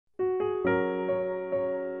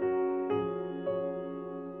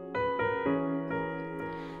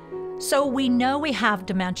So we know we have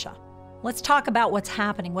dementia. Let's talk about what's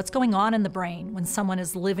happening, what's going on in the brain when someone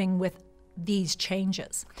is living with these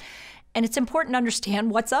changes. And it's important to understand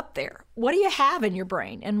what's up there. What do you have in your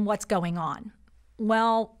brain and what's going on?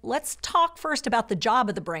 Well, let's talk first about the job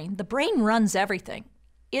of the brain. The brain runs everything.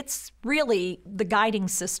 It's really the guiding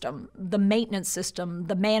system, the maintenance system,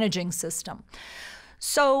 the managing system.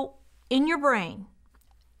 So in your brain,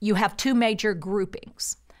 you have two major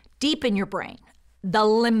groupings. Deep in your brain, the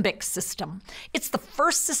limbic system. It's the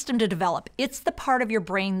first system to develop. It's the part of your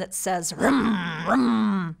brain that says, rum,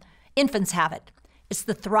 rum. Infants have it. It's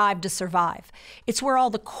the thrive to survive. It's where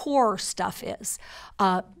all the core stuff is.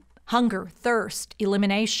 Hunger, thirst,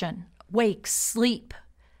 elimination, wake, sleep,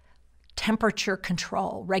 temperature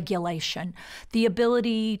control, regulation, the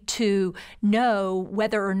ability to know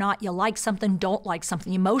whether or not you like something, don't like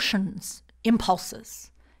something, emotions,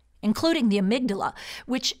 impulses, including the amygdala,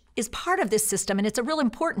 which is part of this system. And it's a real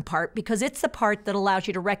important part because it's the part that allows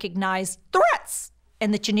you to recognize threats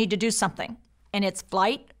and that you need to do something. And it's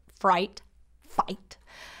flight, fright, fight.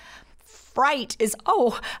 Fright is,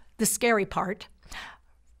 the scary part.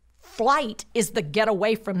 Flight is the get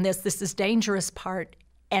away from this is dangerous part.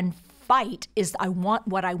 And fight is I want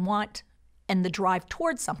what I want and the drive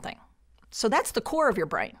towards something. So that's the core of your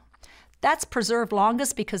brain. That's preserved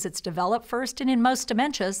longest because it's developed first, and in most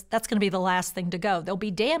dementias, that's going to be the last thing to go. There'll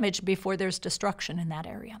be damage before there's destruction in that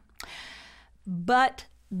area. But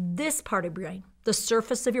this part of your brain, the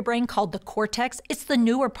surface of your brain called the cortex, it's the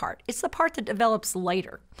newer part. It's the part that develops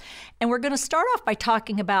later. And we're going to start off by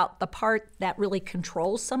talking about the part that really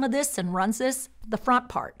controls some of this and runs this, the front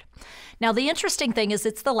part. Now, the interesting thing is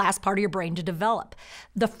it's the last part of your brain to develop.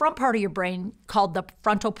 The front part of your brain, called the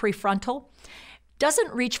frontal prefrontal,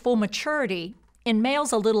 doesn't reach full maturity in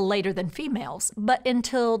males a little later than females, but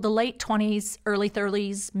until the late 20s, early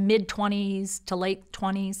 30s, mid-20s to late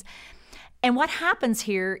 20s. And what happens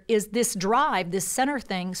here is this drive, this center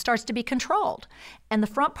thing, starts to be controlled. And the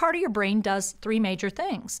front part of your brain does three major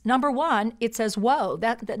things. Number one, it says, whoa,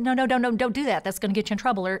 no, don't do that. That's going to get you in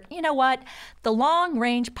trouble. Or, you know what? The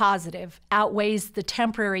long-range positive outweighs the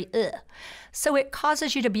temporary ugh. So it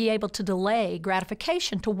causes you to be able to delay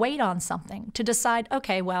gratification, to wait on something, to decide,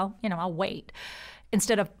 okay, well, I'll wait,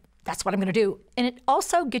 instead of that's what I'm going to do. And it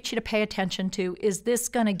also gets you to pay attention to, is this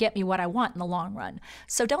going to get me what I want in the long run?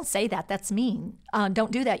 So don't say that. That's mean.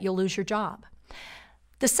 Don't do that. You'll lose your job.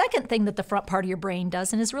 The second thing that the front part of your brain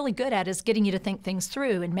does and is really good at is getting you to think things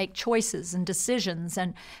through and make choices and decisions.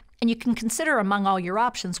 And you can consider among all your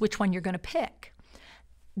options which one you're going to pick.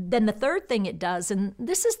 Then the third thing it does, and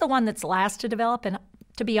this is the one that's last to develop, and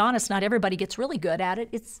to be honest, not everybody gets really good at it,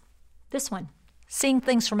 it's this one. Seeing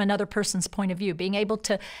things from another person's point of view, being able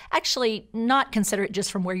to actually not consider it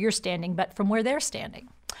just from where you're standing, but from where they're standing.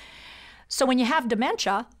 So when you have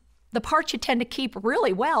dementia, the part you tend to keep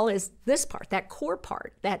really well is this part, that core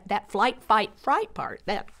part, that flight, fight, fright part,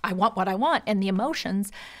 that I want what I want, and the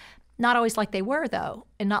emotions, not always like they were though,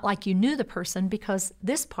 and not like you knew the person, because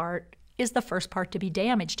this part is the first part to be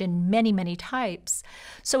damaged in many, many types.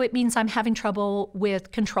 So it means I'm having trouble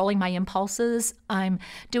with controlling my impulses. I'm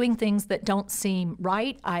doing things that don't seem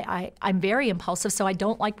right. I'm very impulsive, so I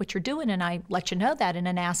don't like what you're doing, and I let you know that in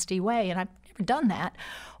a nasty way, and I've never done that.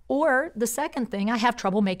 Or the second thing, I have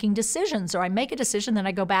trouble making decisions, or I make a decision, then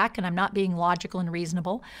I go back and I'm not being logical and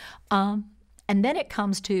reasonable. And then it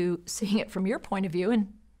comes to seeing it from your point of view,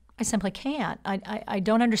 and I simply can't. I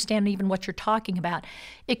don't understand even what you're talking about.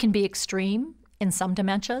 It can be extreme in some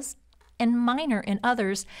dementias and minor in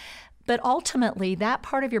others, but ultimately that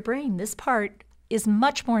part of your brain, this part, is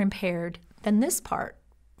much more impaired than this part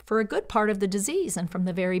for a good part of the disease and from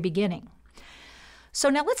the very beginning. So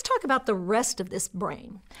now let's talk about the rest of this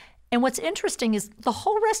brain. And what's interesting is the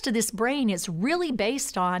whole rest of this brain is really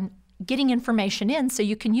based on getting information in so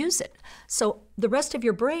you can use it. So the rest of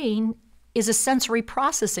your brain is a sensory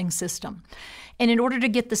processing system. And in order to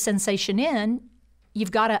get the sensation in, you've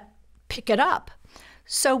got to pick it up.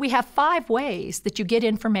 So we have 5 ways that you get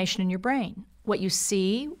information in your brain: what you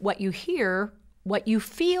see, what you hear, what you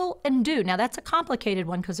feel and do. Now that's a complicated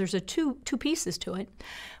one because there's two pieces to it.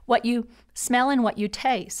 What you smell and what you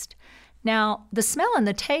taste. Now, the smell and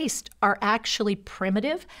the taste are actually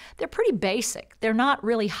primitive. They're pretty basic. They're not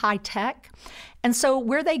really high tech. And so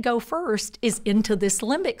where they go first is into this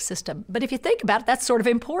limbic system. But if you think about it, that's sort of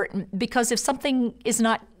important, because if something is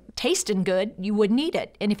not tasting good, you wouldn't eat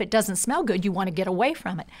it. And if it doesn't smell good, you want to get away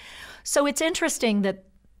from it. So it's interesting that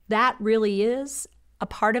that really is a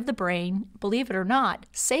part of the brain, believe it or not.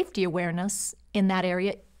 Safety awareness in that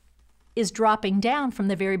area is dropping down from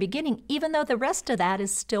the very beginning, even though the rest of that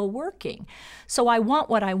is still working. So I want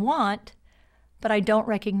what I want, but I don't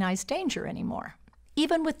recognize danger anymore,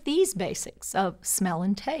 even with these basics of smell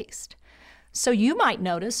and taste. So you might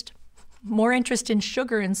notice more interest in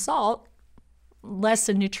sugar and salt, less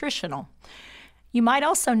in nutritional. You might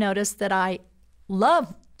also notice that I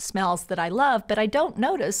love smells that I love, but I don't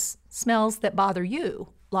notice smells that bother you,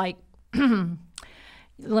 like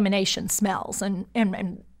elimination smells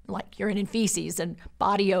and like urine and feces and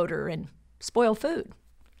body odor and spoiled food.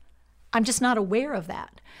 I'm just not aware of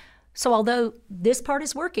that. So although this part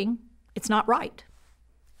is working, it's not right.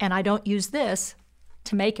 And I don't use this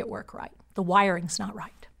to make it work right. The wiring's not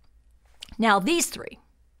right. Now these three,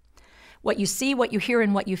 what you see, what you hear,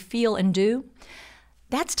 and what you feel and do,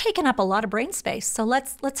 that's taken up a lot of brain space. So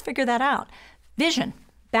let's figure that out. Vision,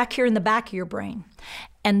 back here in the back of your brain.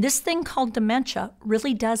 And this thing called dementia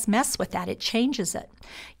really does mess with that. It changes it.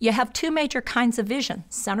 You have two major kinds of vision,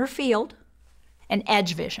 center field and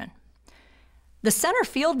edge vision. The center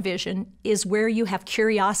field vision is where you have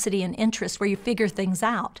curiosity and interest, where you figure things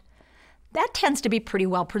out. That tends to be pretty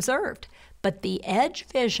well preserved. But the edge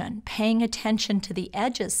vision, paying attention to the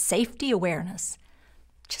edges, safety awareness,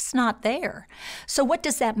 just not there. So what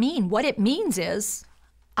does that mean? What it means is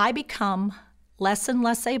I become less and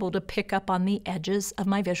less able to pick up on the edges of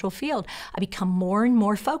my visual field. I become more and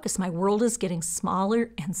more focused. My world is getting smaller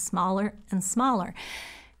and smaller and smaller.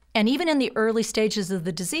 And even in the early stages of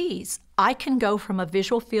the disease, I can go from a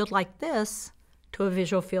visual field like this to a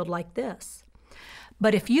visual field like this.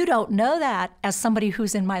 But if you don't know that as somebody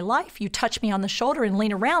who's in my life, you touch me on the shoulder and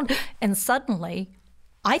lean around, and suddenly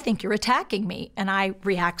I think you're attacking me, and I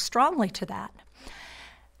react strongly to that.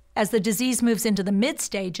 As the disease moves into the mid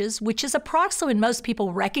stages, which is approximately when most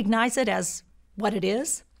people recognize it as what it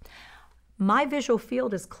is, my visual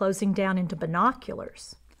field is closing down into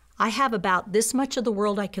binoculars. I have about this much of the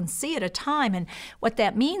world I can see at a time, and what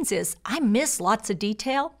that means is I miss lots of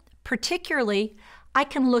detail. Particularly, I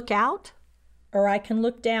can look out or I can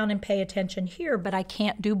look down and pay attention here, but I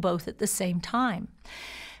can't do both at the same time.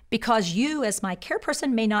 Because you, as my care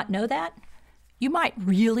person, may not know that, you might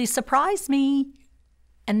really surprise me,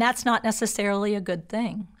 and that's not necessarily a good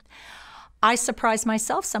thing. I surprise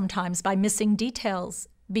myself sometimes by missing details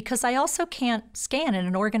because I also can't scan in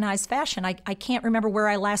an organized fashion. I can't remember where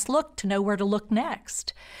I last looked to know where to look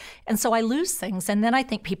next. And so I lose things, and then I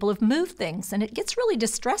think people have moved things, and it gets really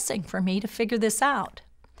distressing for me to figure this out.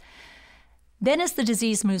 Then as the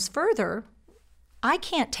disease moves further, I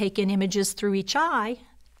can't take in images through each eye,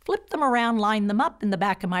 flip them around, line them up in the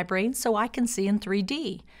back of my brain so I can see in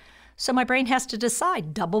 3D. So my brain has to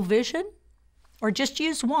decide, double vision or just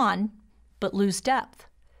use one, but lose depth.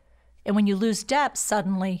 And when you lose depth,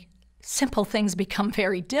 suddenly simple things become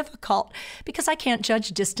very difficult because I can't judge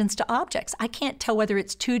distance to objects. I can't tell whether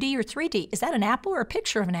it's 2D or 3D. Is that an apple or a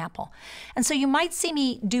picture of an apple? And so you might see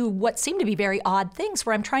me do what seem to be very odd things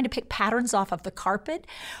where I'm trying to pick patterns off of the carpet,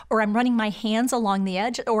 or I'm running my hands along the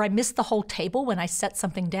edge, or I miss the whole table when I set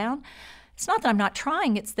something down. It's not that I'm not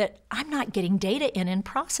trying, it's that I'm not getting data in and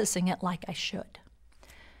processing it like I should.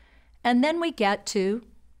 And then we get to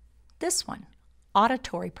this one,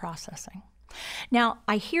 auditory processing. Now,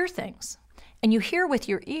 I hear things, and you hear with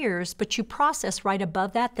your ears, but you process right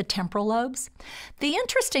above that, the temporal lobes. The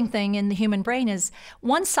interesting thing in the human brain is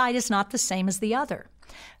one side is not the same as the other.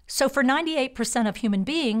 So for 98% of human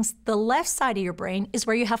beings, the left side of your brain is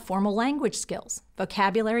where you have formal language skills,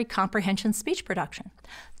 vocabulary, comprehension, speech production.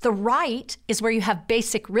 The right is where you have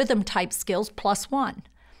basic rhythm type skills +1.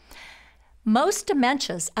 Most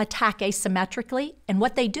dementias attack asymmetrically, and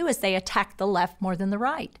what they do is they attack the left more than the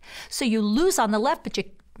right. So you lose on the left, but you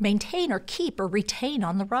maintain or keep or retain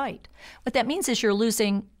on the right. What that means is you're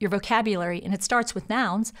losing your vocabulary, and it starts with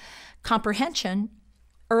nouns. Comprehension,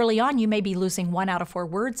 early on you may be losing 1 out of 4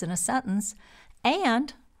 words in a sentence,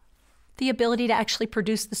 and the ability to actually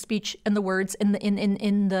produce the speech and the words in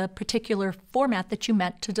the particular format that you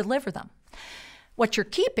meant to deliver them. What you're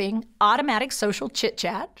keeping, automatic social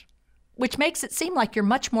chit-chat, which makes it seem like you're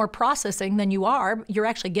much more processing than you are. You're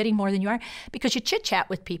actually getting more than you are because you chit-chat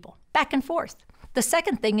with people back and forth. The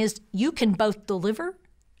second thing is you can both deliver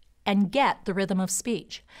and get the rhythm of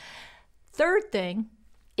speech. Third thing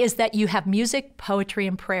is that you have music, poetry,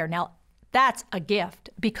 and prayer. Now, that's a gift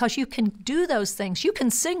because you can do those things. You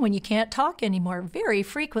can sing when you can't talk anymore very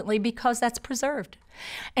frequently because that's preserved.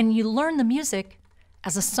 And you learn the music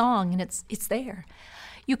as a song, and it's there.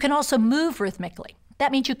 You can also move rhythmically.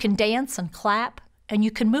 That means you can dance and clap, and you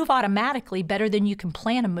can move automatically better than you can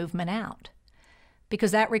plan a movement out, because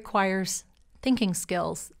that requires thinking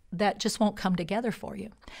skills that just won't come together for you.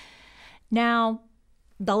 Now,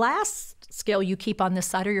 The last skill you keep on this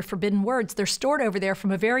side are your forbidden words. They're stored over there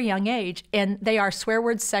from a very young age, and they are swear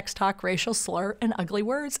words, sex talk, racial slur, and ugly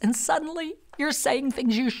words. And suddenly you're saying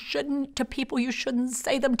things you shouldn't to people you shouldn't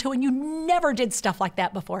say them to, and you never did stuff like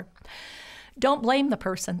that before. Don't blame the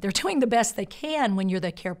person. They're doing the best they can when you're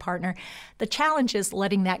the care partner. The challenge is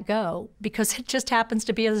letting that go because it just happens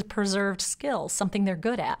to be a preserved skill, something they're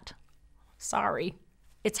good at. Sorry,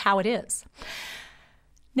 it's how it is.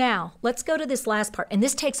 Now, let's go to this last part, and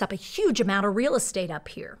this takes up a huge amount of real estate up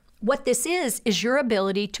here. What this is your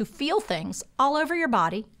ability to feel things all over your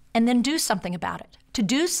body and then do something about it, to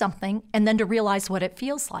do something and then to realize what it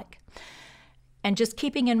feels like. And just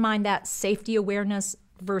keeping in mind that safety awareness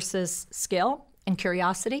versus skill and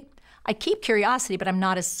curiosity. I keep curiosity, but I'm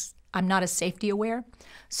not as safety aware.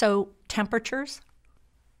 So temperatures,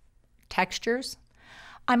 textures.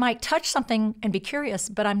 I might touch something and be curious,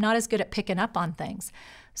 but I'm not as good at picking up on things.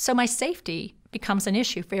 So my safety becomes an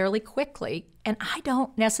issue fairly quickly, and I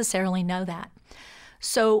don't necessarily know that.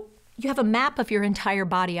 So you have a map of your entire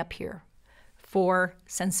body up here for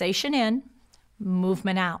sensation in,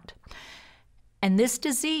 movement out. And this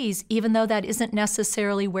disease, even though that isn't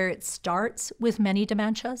necessarily where it starts with many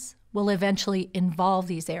dementias, will eventually involve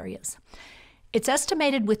these areas. It's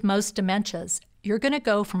estimated with most dementias, you're going to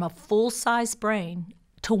go from a full-size brain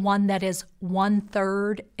to one that is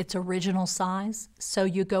 1/3 its original size. So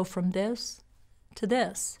you go from this to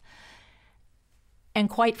this. And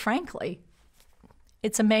quite frankly,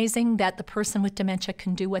 it's amazing that the person with dementia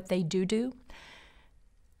can do what they do.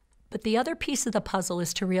 But the other piece of the puzzle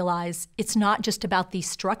is to realize it's not just about these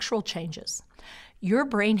structural changes. Your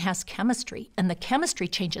brain has chemistry, and the chemistry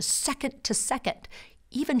changes second to second,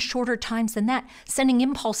 even shorter times than that, sending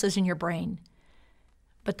impulses in your brain.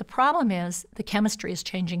 But the problem is the chemistry is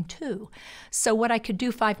changing too. So what I could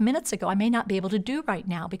do 5 minutes ago, I may not be able to do right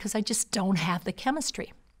now because I just don't have the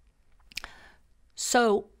chemistry.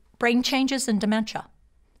 So brain changes in dementia.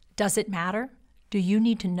 Does it matter? Do you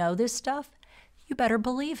need to know this stuff? You better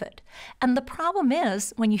believe it. And the problem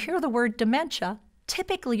is, when you hear the word dementia,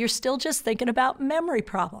 typically you're still just thinking about memory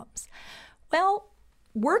problems. Well,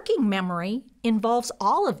 working memory involves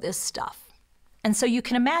all of this stuff. And so you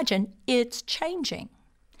can imagine it's changing.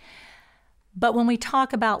 But when we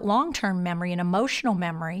talk about long-term memory and emotional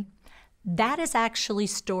memory, that is actually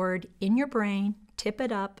stored in your brain. Tip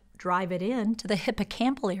it up, drive it in to the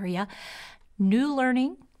hippocampal area. New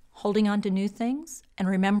learning, holding on to new things, and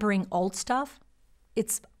remembering old stuff,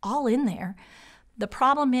 it's all in there. The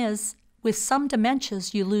problem is, with some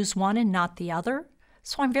dementias, you lose one and not the other.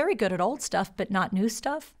 So I'm very good at old stuff, but not new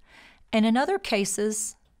stuff. And in other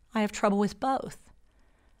cases, I have trouble with both.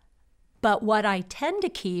 But what I tend to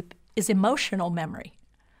keep is emotional memory.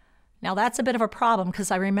 Now that's a bit of a problem because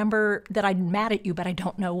I remember that I'm mad at you, but I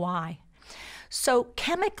don't know why. So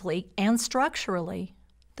chemically and structurally,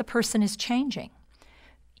 the person is changing.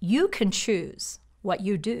 You can choose what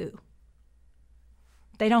you do.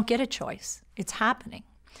 They don't get a choice. It's happening.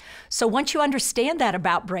 So once you understand that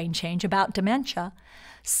about brain change, about dementia,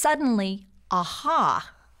 suddenly,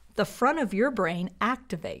 aha, the front of your brain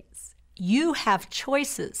activates. You have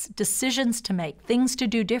choices, decisions to make, things to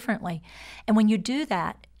do differently. And when you do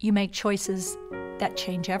that, you make choices that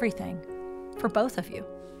change everything for both of you.